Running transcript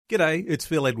G'day, it's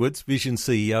Phil Edwards, Vision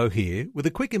CEO here, with a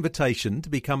quick invitation to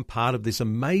become part of this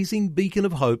amazing beacon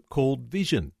of hope called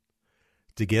Vision.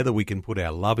 Together we can put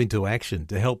our love into action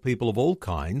to help people of all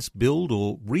kinds build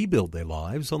or rebuild their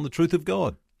lives on the truth of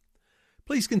God.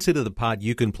 Please consider the part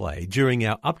you can play during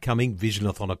our upcoming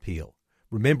Visionathon appeal,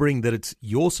 remembering that it's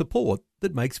your support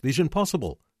that makes Vision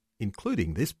possible,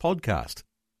 including this podcast.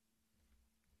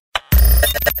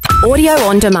 Audio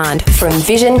on demand from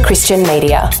Vision Christian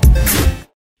Media.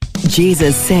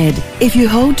 Jesus said, "If you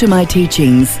hold to my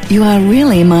teachings, you are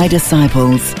really my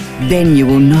disciples. Then you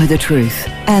will know the truth,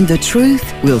 and the truth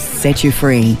will set you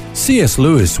free." C.S.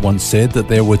 Lewis once said that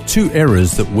there were two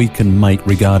errors that we can make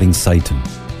regarding Satan.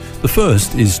 The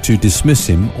first is to dismiss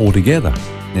him altogether.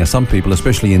 Now, some people,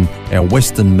 especially in our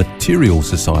Western material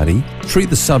society, treat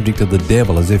the subject of the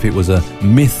devil as if it was a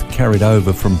myth carried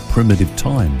over from primitive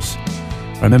times.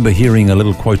 I remember hearing a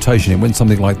little quotation. It went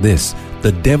something like this: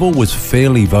 "The devil was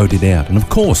fairly voted out, and of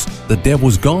course, the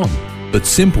devil's gone. But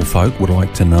simple folk would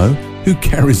like to know who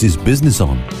carries his business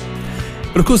on."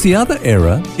 But of course, the other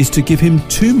error is to give him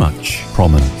too much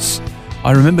prominence.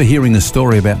 I remember hearing a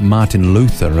story about Martin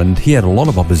Luther, and he had a lot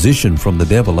of opposition from the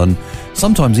devil and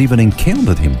sometimes even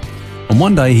encountered him. And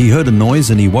one day he heard a noise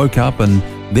and he woke up, and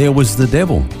there was the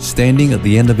devil standing at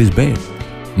the end of his bed.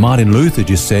 Martin Luther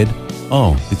just said,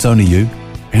 "Oh, it's only you,"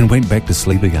 and went back to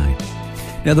sleep again.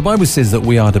 Now, the Bible says that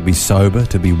we are to be sober,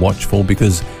 to be watchful,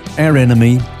 because our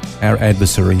enemy, our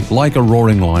adversary, like a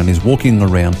roaring lion, is walking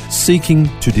around seeking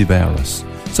to devour us.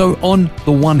 So on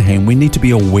the one hand, we need to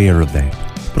be aware of that.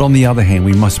 But on the other hand,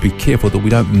 we must be careful that we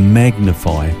don't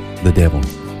magnify the devil.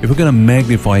 If we're going to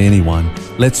magnify anyone,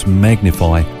 let's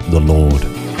magnify the Lord.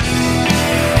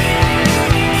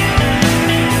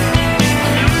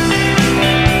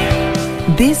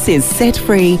 This is Set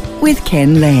Free with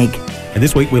Ken Legg. And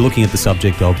this week we're looking at the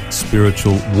subject of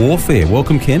spiritual warfare.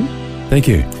 Welcome, Ken. Thank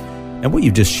you. And what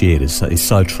you've just shared is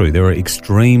so true. There are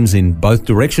extremes in both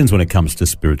directions when it comes to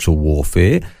spiritual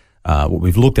warfare. What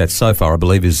we've looked at so far, I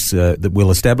believe, is that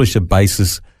we'll establish a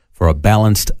basis for a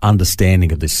balanced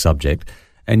understanding of this subject.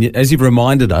 And as you've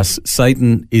reminded us,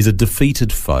 Satan is a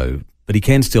defeated foe, but he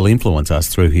can still influence us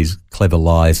through his clever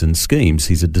lies and schemes.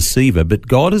 He's a deceiver, but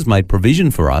God has made provision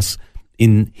for us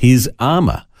in his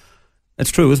armour. That's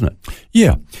true, isn't it?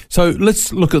 Yeah. So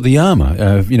let's look at the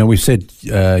armour. We've said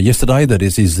yesterday that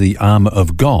it is the armour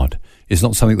of God. It's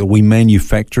not something that we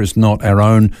manufacture. It's not our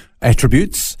own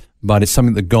attributes, but it's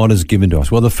something that God has given to us.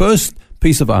 Well, the first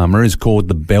piece of armour is called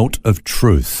the belt of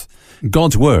truth.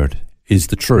 God's word is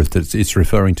the truth that it's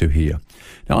referring to here.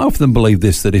 Now, I often believe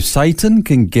this, that if Satan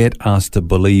can get us to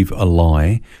believe a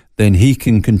lie, then he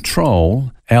can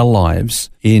control our lives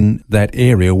in that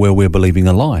area where we're believing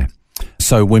a lie.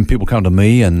 So when people come to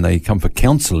me and they come for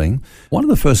counselling, one of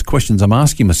the first questions I'm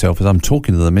asking myself as I'm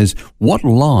talking to them is, what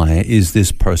lie is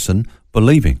this person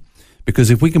believing? Because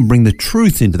if we can bring the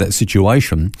truth into that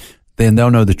situation, then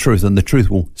they'll know the truth, and the truth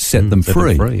will set them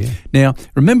free. Yeah. Now,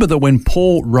 remember that when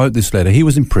Paul wrote this letter, he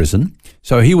was in prison,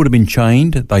 so he would have been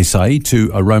chained, they say,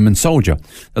 to a Roman soldier.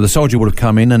 Now, the soldier would have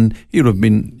come in and he would have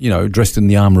been, dressed in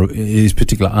the armour, his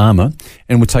particular armour,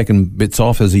 and would taken bits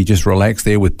off as he just relaxed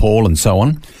there with Paul and so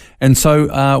on. And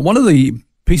so one of the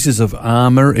pieces of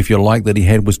armour, if you like, that he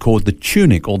had was called the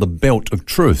tunic, or the belt of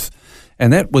truth.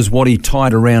 And that was what he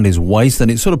tied around his waist, and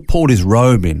it sort of pulled his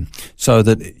robe in so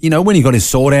that, when he got his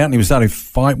sword out and he was starting to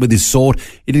fight with his sword,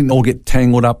 it didn't all get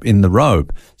tangled up in the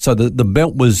robe. So the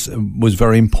belt was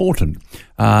very important.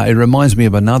 It reminds me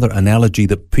of another analogy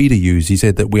that Peter used. He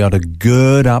said that we are to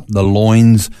gird up the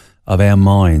loins of our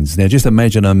minds. Now, just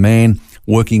imagine a man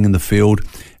working in the field,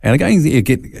 and again, he'd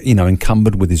get,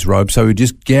 encumbered with his robe, so he'd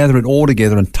just gather it all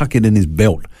together and tuck it in his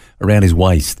belt around his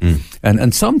waist.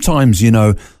 And sometimes,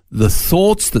 the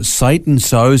thoughts that Satan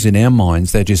sows in our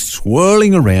minds, they're just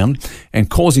swirling around and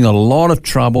causing a lot of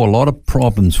trouble, a lot of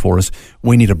problems for us.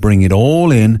 We need to bring it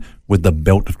all in with the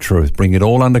belt of truth, bring it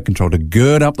all under control, to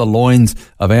gird up the loins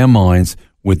of our minds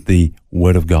with the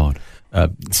Word of God.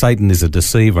 Satan is a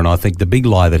deceiver, and I think the big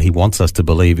lie that he wants us to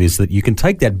believe is that you can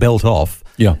take that belt off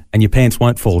and your pants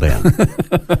won't fall down.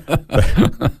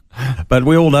 But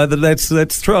we all know that that's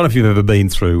true. I don't know if you've ever been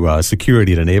through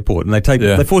security at an airport, and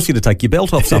they force you to take your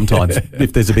belt off sometimes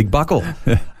if there's a big buckle,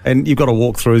 and you've got to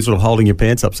walk through sort of holding your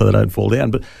pants up so they don't fall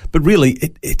down. But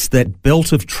really, it's that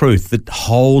belt of truth that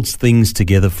holds things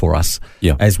together for us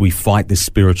as we fight this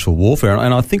spiritual warfare.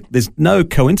 And I think there's no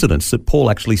coincidence that Paul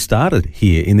actually started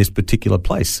here in this particular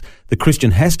place. The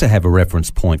Christian has to have a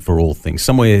reference point for all things,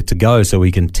 somewhere to go so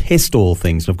he can test all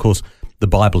things. And of course, the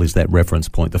Bible is that reference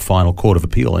point, the final court of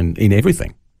appeal in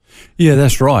everything. Yeah,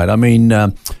 that's right. I mean,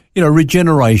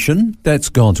 regeneration, that's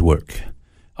God's work.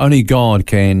 Only God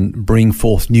can bring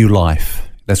forth new life.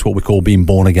 That's what we call being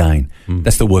born again.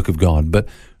 That's the work of God. But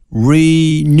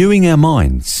renewing our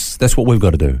minds, that's what we've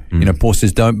got to do. Paul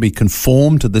says, don't be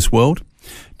conformed to this world.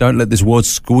 Don't let this world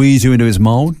squeeze you into its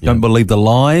mold. Don't believe the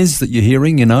lies that you're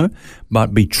hearing,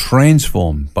 but be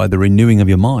transformed by the renewing of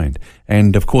your mind.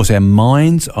 And, of course, our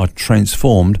minds are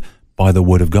transformed by the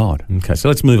Word of God. Okay, so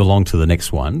let's move along to the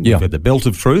next one. Yeah. We've got the belt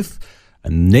of truth,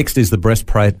 and next is the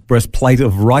breastplate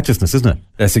of righteousness, isn't it?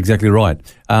 That's exactly right.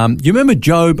 You remember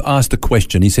Job asked a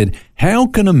question. He said, how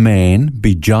can a man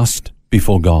be just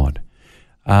before God?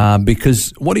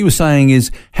 Because what he was saying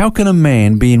is, how can a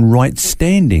man be in right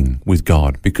standing with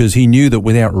God? Because he knew that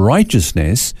without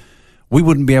righteousness, we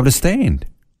wouldn't be able to stand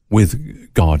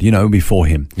with God, before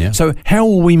him. Yeah. So how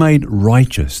are we made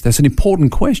righteous? That's an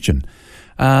important question.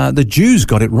 The Jews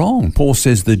got it wrong. Paul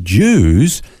says the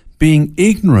Jews, being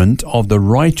ignorant of the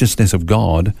righteousness of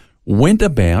God, went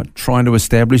about trying to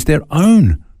establish their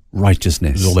own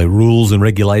righteousness. There's all their rules and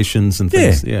regulations and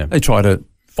things. Yeah. They try to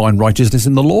find righteousness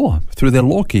in the law through their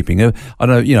law keeping. I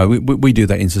know, we do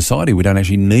that in society. We don't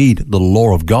actually need the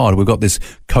law of God. We've got this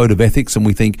code of ethics, and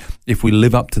we think if we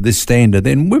live up to this standard,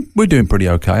 then we're doing pretty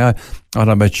okay. I don't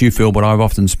know about you, Phil, but I've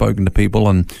often spoken to people,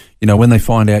 and when they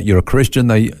find out you're a Christian,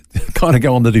 they kind of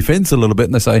go on the defense a little bit,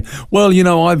 and they say, well,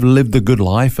 I've lived a good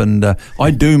life, and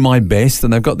I do my best,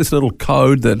 and they've got this little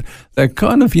code that they're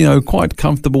kind of quite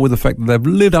comfortable with the fact that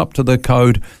they've lived up to the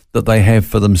code that they have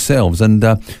for themselves. And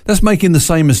that's making the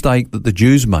same mistake that the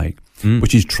Jews make,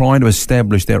 which is trying to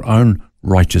establish their own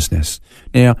righteousness.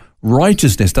 Now,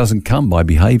 righteousness doesn't come by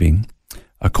behaving.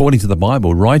 According to the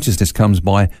Bible, righteousness comes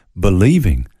by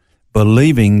believing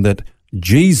that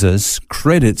Jesus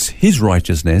credits his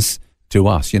righteousness to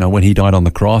us. When he died on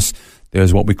the cross,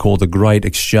 there's what we call the great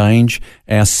exchange.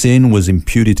 Our sin was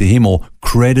imputed to him or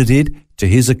credited to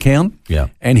his account,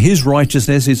 and his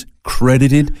righteousness is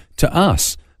credited to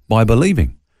us by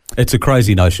believing. It's a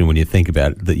crazy notion when you think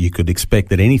about it, that you could expect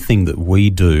that anything that we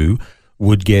do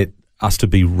would get us to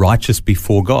be righteous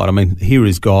before God. I mean, here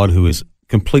is God who is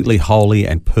completely holy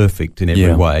and perfect in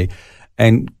every way.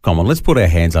 And come on, let's put our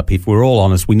hands up. If we're all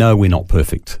honest, we know we're not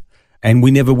perfect, and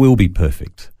we never will be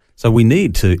perfect. So we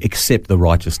need to accept the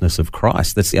righteousness of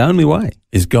Christ. That's the only way.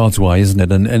 Is God's way, isn't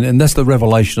it? And that's the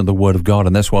revelation of the Word of God,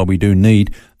 and that's why we do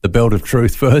need the belt of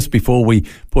truth first before we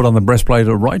put on the breastplate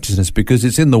of righteousness, because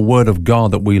it's in the Word of God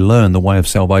that we learn the way of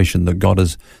salvation that God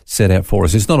has set out for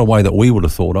us. It's not a way that we would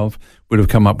have thought of. We'd have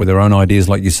come up with our own ideas,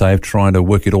 like you say, of trying to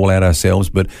work it all out ourselves,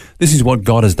 but this is what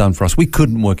God has done for us. We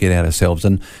couldn't work it out ourselves,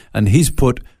 and he's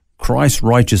put Christ's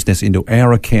righteousness into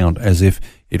our account as if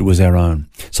it was our own.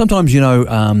 Sometimes,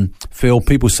 Phil,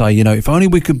 people say, if only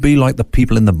we could be like the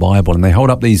people in the Bible, and they hold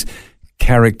up these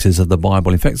characters of the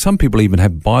Bible. In fact, some people even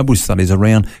have Bible studies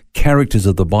around characters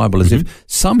of the Bible as if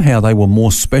somehow they were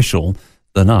more special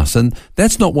than us. And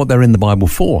that's not what they're in the Bible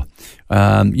for.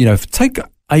 Take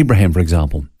Abraham, for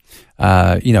example.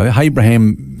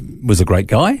 Abraham was a great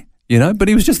guy, but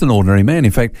he was just an ordinary man.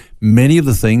 In fact, many of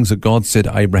the things that God said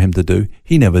to Abraham to do,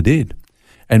 he never did.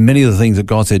 And many of the things that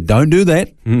God said, don't do that,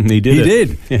 he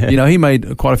did. Yeah. He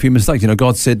made quite a few mistakes.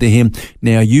 God said to him,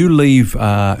 now you leave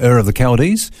Ur of the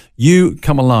Chaldees, you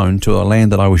come alone to a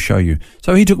land that I will show you.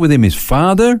 So he took with him his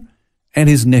father and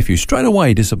his nephew. Straight away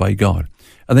he disobeyed God.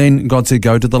 And then God said,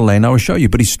 go to the land I will show you.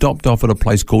 But he stopped off at a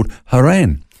place called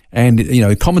Haran. And,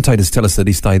 commentators tell us that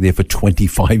he stayed there for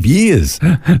 25 years.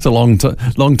 It's a long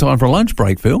time for a lunch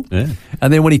break, Phil. Yeah.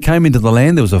 And then when he came into the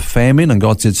land, there was a famine, and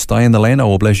God said, stay in the land, I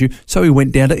will bless you. So he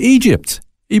went down to Egypt.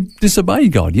 He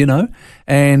disobeyed God,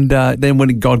 And then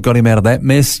when God got him out of that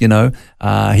mess,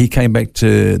 he came back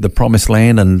to the promised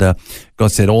land, and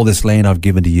God said, all this land I've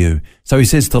given to you. So he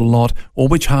says to Lot, well,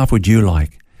 which half would you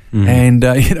like? And,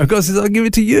 God says, I'll give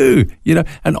it to you,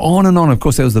 and on and on. Of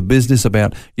course, there was the business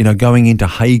about, going into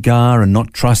Hagar and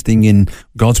not trusting in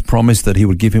God's promise that he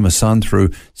would give him a son through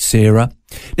Sarah.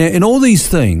 Now, in all these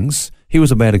things, he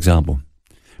was a bad example.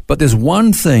 But there's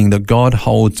one thing that God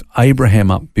holds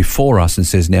Abraham up before us and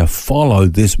says, now follow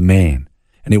this man.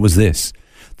 And it was this,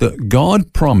 that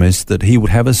God promised that he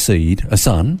would have a seed, a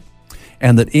son,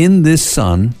 and that in this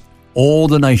son, all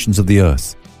the nations of the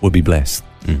earth would be blessed.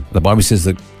 The Bible says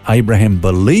that Abraham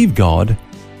believed God,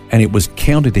 and it was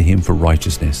counted to him for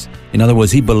righteousness. In other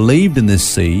words, he believed in this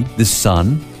seed, this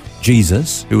son,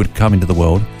 Jesus, who would come into the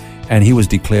world, and he was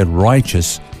declared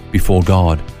righteous before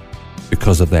God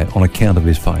because of that, on account of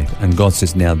his faith. And God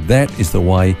says, now that is the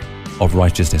way of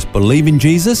righteousness. Believe in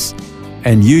Jesus,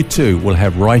 and you too will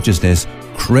have righteousness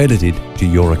credited to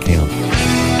your account.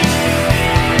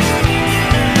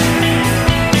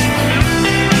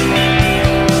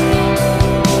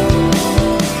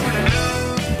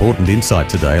 important insight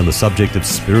today on the subject of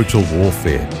spiritual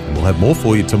warfare, and we'll have more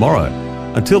for you tomorrow.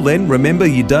 Until then, remember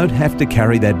you don't have to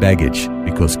carry that baggage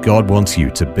because God wants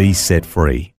you to be set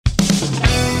free.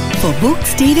 For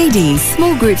books, DVDs,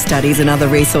 small group studies and other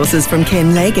resources from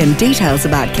Ken Legg and details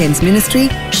about Ken's ministry,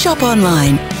 shop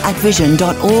online at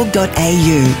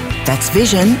vision.org.au. That's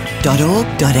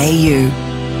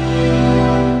vision.org.au.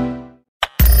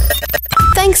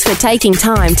 Thanks for taking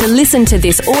time to listen to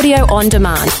this audio on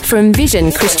demand from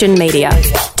Vision Christian Media.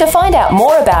 To find out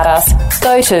more about us,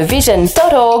 go to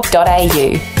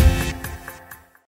vision.org.au.